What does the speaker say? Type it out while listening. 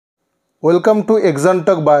Welcome to exon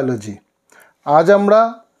talk biology. আজ আমরা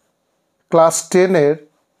class 10-এর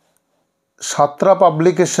Santra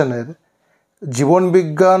পাবলিকেশনের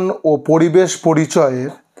জীবনবিজ্ঞান ও পরিবেশ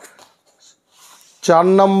পরিচয়ের 4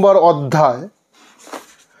 নম্বর অধ্যায়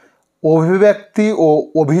অভিব্যক্তি ও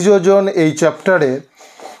অভিযোজন এই চ্যাপ্টারের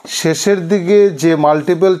শেষের দিকে যে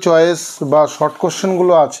মাল্টিপল চয়েস বা শর্ট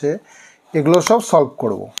কোশ্চেনগুলো আছে এগুলো সব সলভ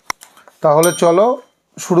করব। তাহলে চলো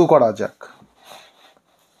শুরু করা যাক।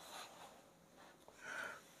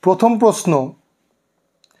 প্রথম প্রশ্ন,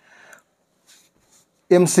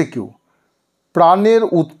 এমসিকিউ। প্রাণের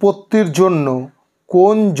উৎপত্তির জন্য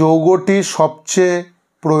কোন যৌগটি সবচেয়ে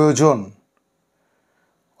প্রয়োজন?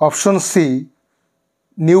 Option C,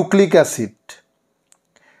 nucleic acid.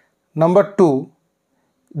 Number 2,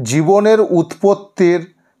 জীবনের উৎপত্তির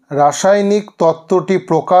রাসায়নিক তত্ত্বটি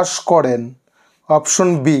প্রকাশ করেন? অপশন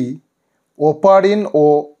বি, ওপারিন ও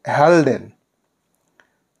হ্যালডেন।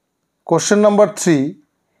 কোশ্চেন নাম্বার 3,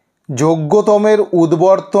 যোগ্যতমের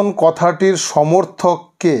উদ্বর্তন কথাটির সমর্থক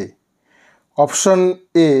কে? Option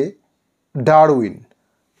A, Darwin.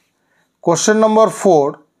 Question number 4,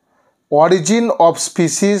 origin of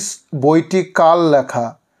species বইটি কার লেখা?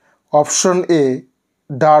 Option A,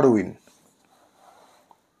 Darwin.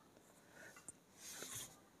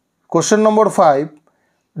 Question number 5,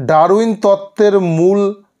 Darwin তত্ত্বের মূল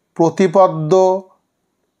প্রতিপাদ্য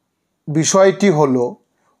বিষয়টি হল?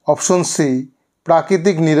 অপশন সি,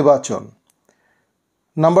 প্রাকৃতিক নির্বাচন।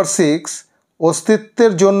 নাম্বার 6,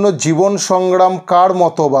 অস্তিত্বের জন্য জীবন সংগ্রাম কার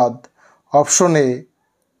মতবাদ? Option A,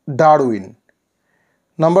 Darwin.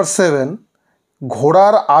 নাম্বার 7,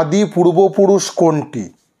 ঘোড়ার আদি পূর্বপুরুষ কোনটি?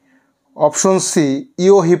 Option C,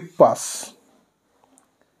 Eohippus.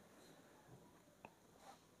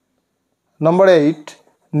 নাম্বার 8,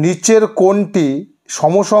 নিচের কোনটি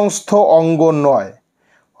সমসংস্থ অঙ্গ নয়?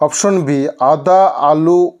 অপশন বি, আদা,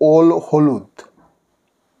 আলু, ওল, হলুদ।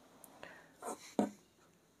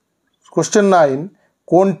 কোশ্চেন 9,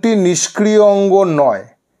 কোনটি নিষ্ক্রিয় অঙ্গ নয়?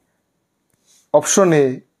 Option A,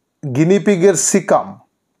 গিনিপিগের caecum.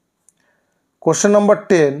 Question number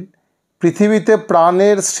 10, পৃথিবীতে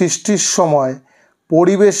প্রাণের সৃষ্টির সময়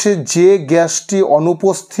পরিবেশে যে গ্যাসটি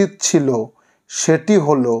অনুপস্থিত ছিল সেটি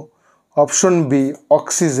হল? Option B,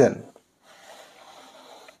 oxygen.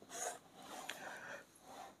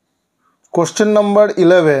 Question number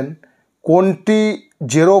 11, কোনটি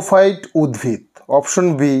জেরোফাইট উদ্ভিদ? Option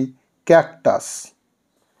B, cactus.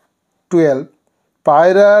 12,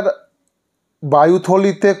 পায়রার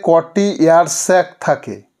বায়ুথলিতে কটি এয়ার স্যাক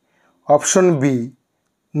থাকে? Option B,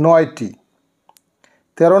 9টি।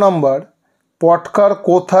 13 নম্বর, পটকার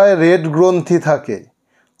কোথায় রেড গ্রন্থি থাকে?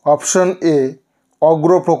 Option A,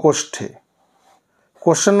 অগ্রপ্রকোষ্ঠে।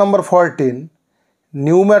 Question number 14,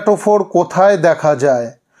 pneumatophore কোথায় দেখা যায়?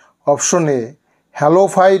 অপশন এ,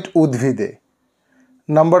 হ্যালোফাইট উদ্ভিদে।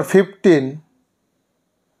 নাম্বার 15,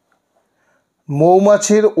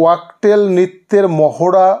 মৌমাছির ওয়াকটেল নৃত্যের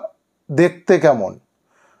মহড়া দেখতে কেমন?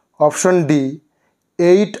 অপশন ডি,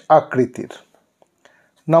 8 আকৃতির।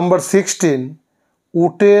 নাম্বার 16,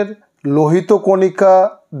 উটের লোহিত কণিকা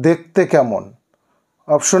দেখতে কেমন?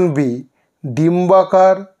 অপশন বি,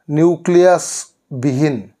 ডিম্বাকার, নিউক্লিয়াস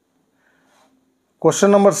বিহীন। কোশ্চেন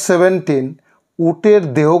নম্বর 17, উটের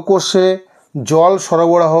দেহকোষে জল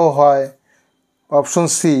সরবরাহ হয়? অপশন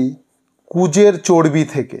সি, কুজের চর্বি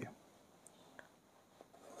থেকে।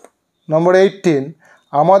 নম্বর 18,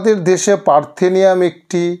 আমাদের দেশে পার্থেনিয়াম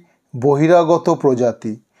একটি বহিরাগত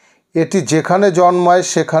প্রজাতি। এটি যেখানে জন্মায়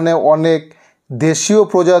সেখানে অনেক দেশীয়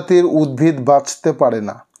প্রজাতির উদ্ভিদ বাঁচতে পারে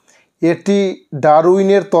না। এটি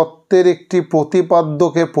ডারউইনের তত্ত্বের একটি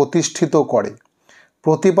প্রতিপাদ্যকে প্রতিষ্ঠিত করে।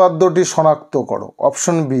 প্রতিপাদ্যটি শনাক্ত করো।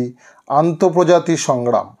 অপশন বি, আন্তঃপ্রজাতি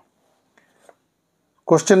সংগ্রাম।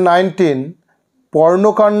 কোশ্চেন 19,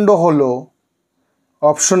 পর্ণকাণ্ড হল?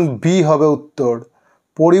 অপশন বি হবে উত্তর,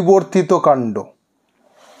 পরিবর্তিত কাণ্ড।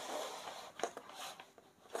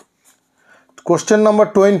 কোশ্চেন নাম্বার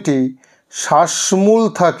 20, শ্বাসমূল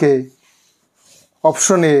থাকে?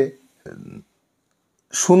 অপশন এ,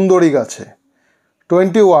 সুন্দরী গাছে।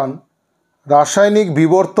 21, রাসায়নিক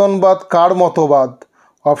বিবর্তনবাদ কার মতবাদ?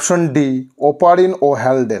 অপশন ডি, ওপারিন ও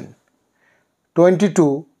হ্যালডেন। 22,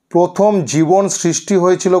 প্রথম জীবন সৃষ্টি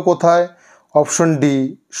হয়েছিল কোথায়? অপশন ডি,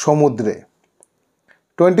 সমুদ্রে।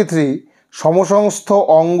 23, সমসংস্থ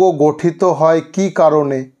অঙ্গ গঠিত হয় কী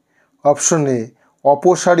কারণে? অপশন এ,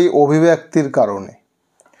 অপসারী অভিব্যক্তির কারণে।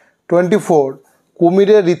 24,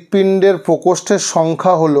 কুমিরের হৃৎপিণ্ডের প্রকোষ্ঠের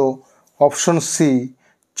সংখ্যা হল? অপশন সি,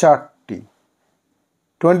 4টি।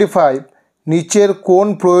 25, নিচের কোন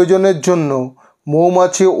প্রয়োজনের জন্য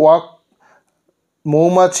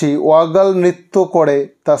মৌমাছি ওয়াগল নৃত্য করে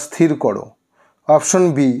তা স্থির করো? অপশন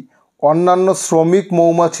বি, অন্যান্য শ্রমিক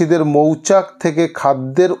মৌমাছিদের মৌচাক থেকে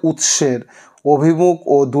খাদ্যের উৎসের অভিমুখ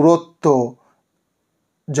ও দূরত্ব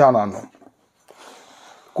জানানো।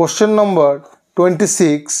 কোশ্চেন নম্বর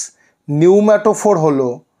 26, নিউম্যাটোফোর হলো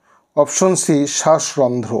অপশন সি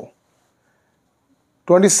শ্বাসরন্ধ্র।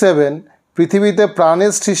 27, পৃথিবীতে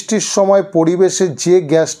প্রাণের সৃষ্টির সময় পরিবেশে যে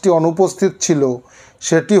গ্যাসটি অনুপস্থিত ছিল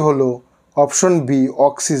সেটি হলো option B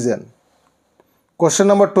oxygen. Question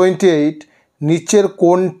number 28, নিচের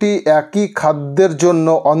কোনটি একই খাদ্যের জন্য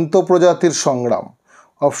অন্তঃপ্রজাতির সংগ্রাম?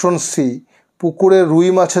 অপশন সি পুকুরে রুই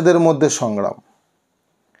মাছেদের মধ্যে সংগ্রাম।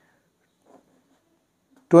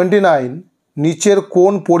 29, নিচের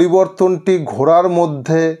কোন পরিবর্তনটি ঘোড়ার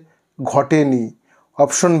মধ্যে ঘটেনি?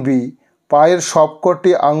 অপশন বি পায়ের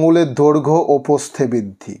সবকটি আঙুলের দৈর্ঘ্য ও প্রস্থে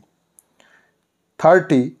বৃদ্ধি।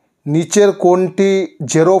 30, নিচের কোনটি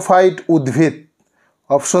জেরোফাইট উদ্ভিদ?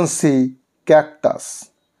 Option C cactus.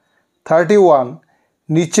 31,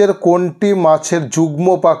 নিচের কোনটি মাছের যুগ্ম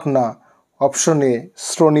পাখনা? অপশন এ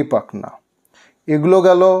শ্রোণী পাখনা। এগুলো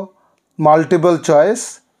গেল মাল্টিপল চয়েস।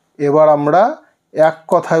 এবার আমরা এক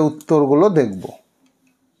কথায় উত্তরগুলো দেখব।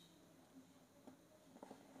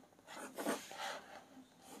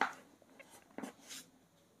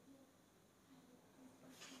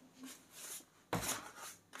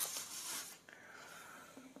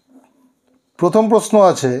 প্রথম প্রশ্ন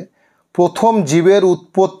আছে, প্রথম জীবের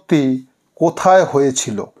উৎপত্তি কোথায়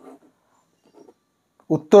হয়েছিল?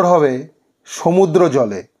 উত্তর হবে সমুদ্র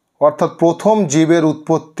জলে, অর্থাৎ প্রথম জীবের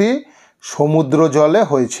উৎপত্তি সমুদ্র জলে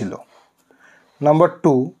হয়েছিল। নাম্বার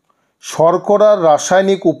 2, শর্করার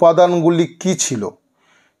রাসায়নিক উপাদানগুলি কী ছিল?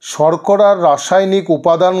 শর্করার রাসায়নিক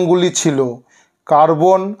উপাদানগুলি ছিল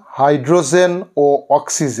কার্বন, হাইড্রোজেন ও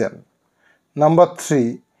অক্সিজেন। নাম্বার 3,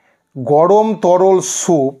 গরম তরল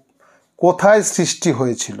স্যুপ কোথায় সৃষ্টি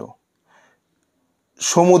হয়েছিল?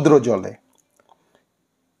 সমুদ্র জলে।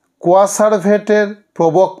 কোয়াসারভেটের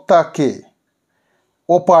প্রবক্তা কে?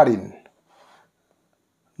 ওপারিন।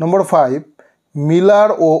 নম্বর 5, মিলার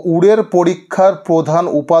ও উডের পরীক্ষার প্রধান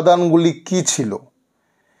উপাদানগুলি কী ছিল?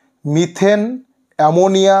 মিথেন,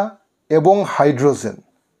 অ্যামোনিয়া এবং হাইড্রোজেন।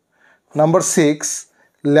 নাম্বার 6,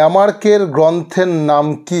 ল্যামার্কের গ্রন্থের নাম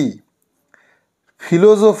কি?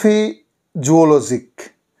 ফিলোসফি জুওলজিক।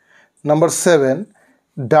 নাম্বার 7,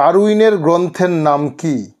 ডারউইনের গ্রন্থের নাম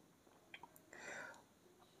কি?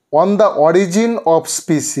 On the origin of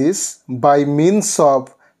species by means of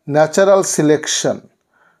natural selection.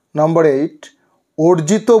 নম্বর 8,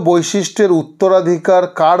 অর্জিত বৈশিষ্ট্যের উত্তরাধিকার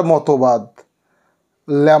কার মতবাদ?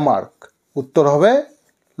 ল্যামার্ক। উত্তর হবে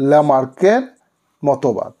ল্যামার্কের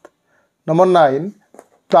মতবাদ। নম্বর 9,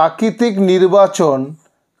 প্রাকৃতিক নির্বাচন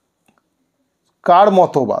কার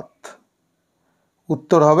মতবাদ?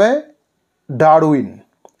 উত্তর হবে ডারউইন।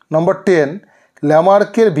 নম্বর 10,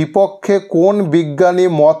 ল্যামার্কের বিপক্ষে কোন বিজ্ঞানী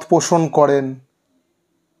মত পোষণ করেন?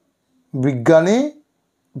 বিজ্ঞানী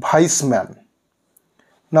ভাইসম্যান।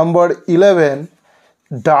 নম্বর 11,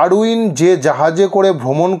 ডারউইন যে জাহাজে করে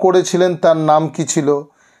ভ্রমণ করেছিলেন তার নাম কি ছিল?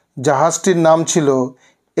 জাহাজটির নাম ছিল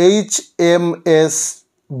HMS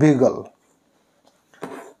বিগল।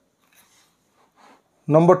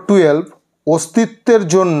 নম্বর 12, অস্তিত্বের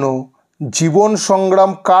জন্য জীবন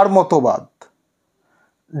সংগ্রাম কার মতবাদ?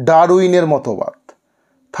 ডারউইনের মতবাদ।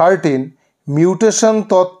 13, মিউটেশন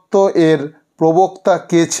তত্ত্ব এর প্রবক্তা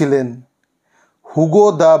কে ছিলেন? Hugo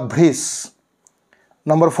the Vries.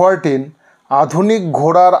 নম্বর 14, আধুনিক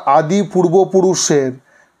ঘোড়ার আদি পূর্বপুরুষের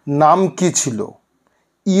নাম কি ছিল?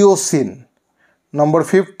 ইওসিন। নম্বর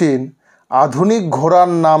 15, আধুনিক ঘোড়ার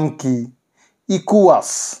নাম কি? ইকুয়াস।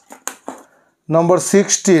 নম্বর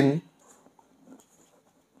 16,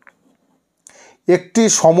 একটি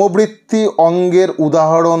সমবৃত্তি অঙ্গের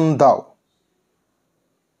উদাহরণ দাও।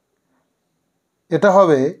 এটা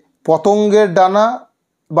হবে পতঙ্গের ডানা,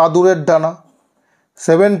 বাদুড়ের ডানা।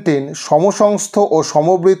 17, সমসংস্থ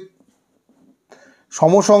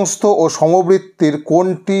ও সমবৃত্তির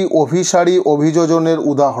কোনটি অভিসারী অভিযোজনের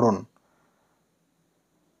উদাহরণ?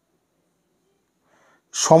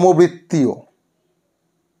 সমবৃত্তীয়।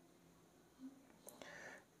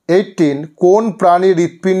 18, কোন প্রাণীর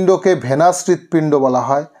হৃৎপিণ্ডকে ভেনাস হৃৎপিণ্ড বলা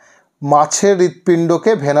হয়? মাছের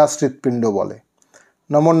হৃৎপিণ্ডকে ভেনাস হৃৎপিণ্ড বলে।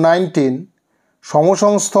 নম্বর 19,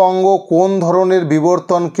 সমসংস্থ অঙ্গ কোন ধরনের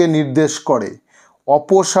বিবর্তনকে নির্দেশ করে?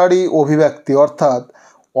 অপসারী অভিব্যক্তি, অর্থাৎ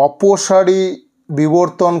অপসারী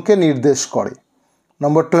বিবর্তনকে নির্দেশ করে।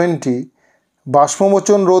 নম্বর 20,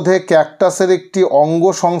 বাষ্পমোচন রোধে ক্যাকটাসের একটি অঙ্গ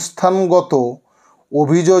সংস্থানগত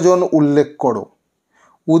অভিযোজন উল্লেখ করো।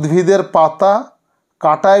 উদ্ভিদের পাতা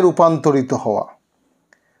কাঁটায় রূপান্তরিত হওয়া।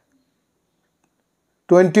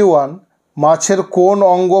 21, মাছের কোন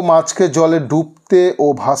অঙ্গ মাছকে জলে ডুবতে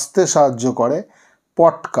ও ভাসতে সাহায্য করে?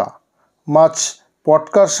 পটকা। মাছ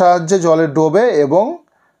পটকার সাহায্যে জলে ডোবে এবং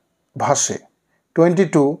ভাসে।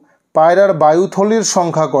 22 পায়রার বায়ুথলির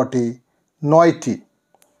সংখ্যা কটি? 9টি।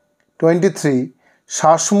 23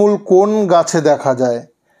 শ্বাসমূল কোন গাছে দেখা যায়?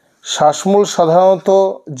 শ্বাসমূল সাধারণত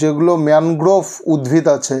যেগুলো ম্যানগ্রোভ উদ্ভিদ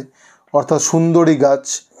আছে অর্থাৎ সুন্দরী গাছ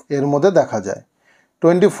এর মধ্যে দেখা যায়।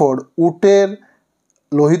 24 উটের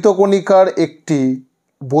লোহিতকণিকার একটি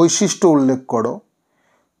বৈশিষ্ট্য উল্লেখ করো।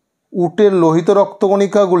 উটের লোহিত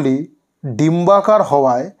রক্তকণিকাগুলি ডিম্বাকার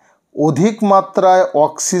হওয়ায় অধিক মাত্রায়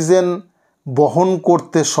অক্সিজেন বহন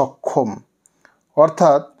করতে সক্ষম।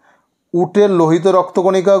 অর্থাৎ উটের লোহিত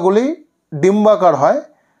রক্তকণিকাগুলি ডিম্বাকার হয়,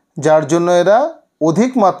 যার জন্য এরা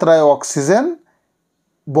অধিক মাত্রায় অক্সিজেন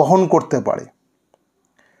বহন করতে পারে।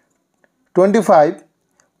 25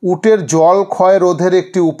 উটের জল ক্ষয় রোধের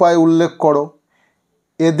একটি উপায় উল্লেখ করো।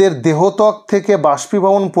 এদের দেহত্বক থেকে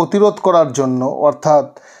বাষ্পীভবন প্রতিরোধ করার জন্য অর্থাৎ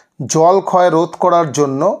জল ক্ষয় রোধ করার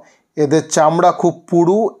জন্য এদের চামড়া খুব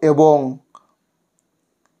পুরু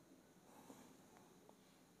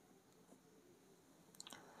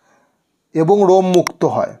এবং রোম মুক্ত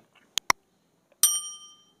হয়।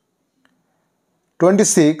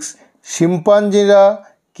 26 শিম্পাঞ্জিরা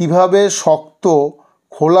কিভাবে শক্ত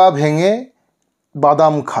খোলা ভেঙে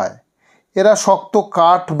বাদাম খায়? এরা শক্ত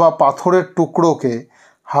কাঠ বা পাথরের টুকরোকে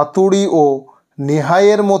হাতুড়ি ও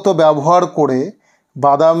নেহাইয়ের মতো ব্যবহার করে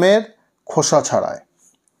বাদামের খোসা ছাড়ায়।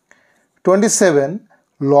 27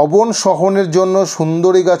 লবণ সহনের জন্য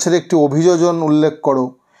সুন্দরী গাছের একটি অভিযোজন উল্লেখ করো।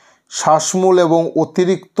 শ্বাসমূল এবং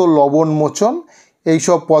অতিরিক্ত লবণ মোচন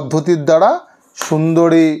এইসব পদ্ধতির দ্বারা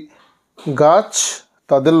সুন্দরী গাছ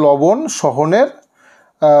তাদের লবণ সহনের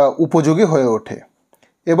উপযোগী হয়ে ওঠে।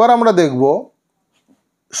 এবার আমরা দেখব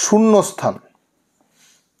শূন্যস্থান।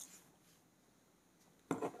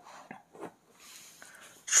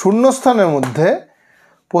 শূন্যস্থানের মধ্যে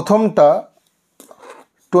প্রথমটা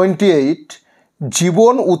 28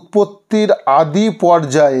 জীবন উৎপত্তির আদি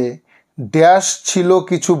পর্যায়ে ড্যাশ ছিল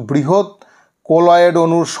কিছু বৃহৎ কোলয়েড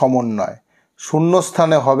অণুর সমন্বয়।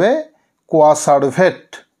 শূন্যস্থানে হবে কোয়াসার্ভেট।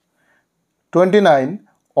 29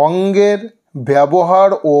 অঙ্গের ব্যবহার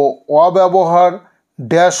ও অব্যবহার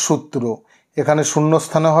ড্যাশ সূত্র। এখানে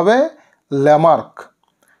শূন্যস্থানে হবে ল্যামার্ক।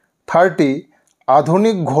 30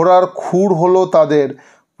 আধুনিক ঘোড়ার খুর হলো তাদের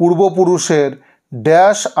পূর্বপুরুষের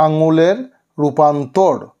ড্যাশ আঙুলের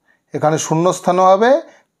রূপান্তর। এখানে শূন্যস্থানে হবে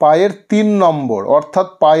পায়ের 3 নম্বর, অর্থাৎ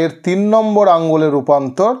পায়ের 3 নম্বর আঙুলের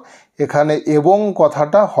রূপান্তর। এখানে এবং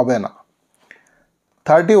কথাটা হবে না।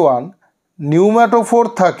 31 নিউম্যাটোফোর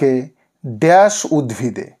থাকে ড্যাশ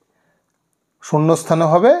উদ্ভিদে। শূন্যস্থানে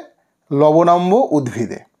হবে লবণাম্ব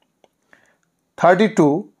উদ্ভিদে। 32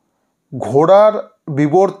 ঘোড়ার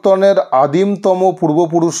বিবর্তনের আদিমতম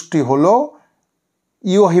পূর্বপুরুষটি হল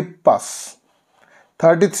ইওহিপ্পাস।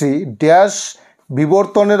 33 ড্যাশ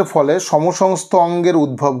বিবর্তনের ফলে সমসংস্থ অঙ্গের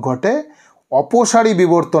উদ্ভব ঘটে। অপসারী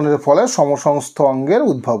বিবর্তনের ফলে সমসংস্থ অঙ্গের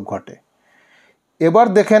উদ্ভব ঘটে। এবার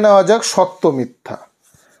দেখে নেওয়া যাক সত্য মিথ্যা।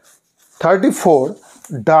 34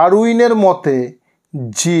 ডারউইনের মতে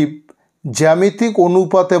জীব জ্যামিতিক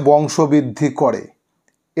অনুপাতে বংশবৃদ্ধি করে।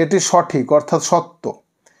 এটি সঠিক অর্থাৎ সত্য।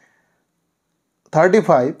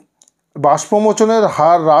 35 বাষ্পমোচনের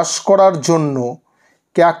হার হ্রাস করার জন্য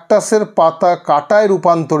ক্যাকটাসের পাতা কাঁটায়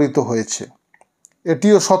রূপান্তরিত হয়েছে।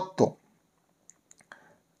 এটিও সত্য।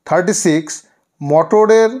 36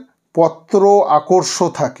 মটরের পত্র আকর্ষ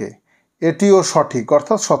থাকে। এটিও সঠিক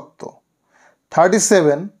অর্থাৎ সত্য।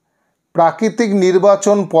 37 প্রাকৃতিক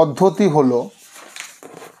নির্বাচন পদ্ধতি হল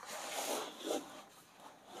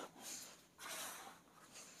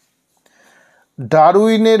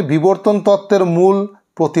ডারউইনের বিবর্তন তত্ত্বের মূল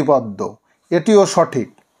প্রতিপাদ্য। এটিও সঠিক।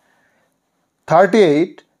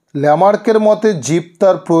 38 ল্যামার্কের মতে জীব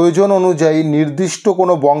তার প্রয়োজন অনুযায়ী নির্দিষ্ট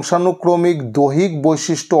কোনো বংশানুক্রমিক দৈহিক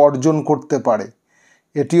বৈশিষ্ট্য অর্জন করতে পারে।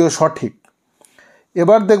 এটিও সঠিক।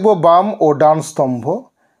 এবার দেখব বাম ও ডান স্তম্ভ।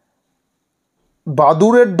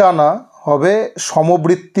 বাদুড়ের ডানা হবে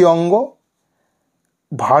সমবৃত্তি অঙ্গ।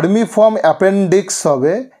 ভার্মিফর্ম অ্যাপেন্ডিক্স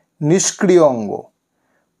হবে নিষ্ক্রিয় অঙ্গ।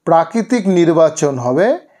 প্রাকৃতিক নির্বাচন হবে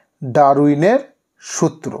ডারউইনের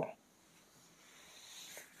সূত্র।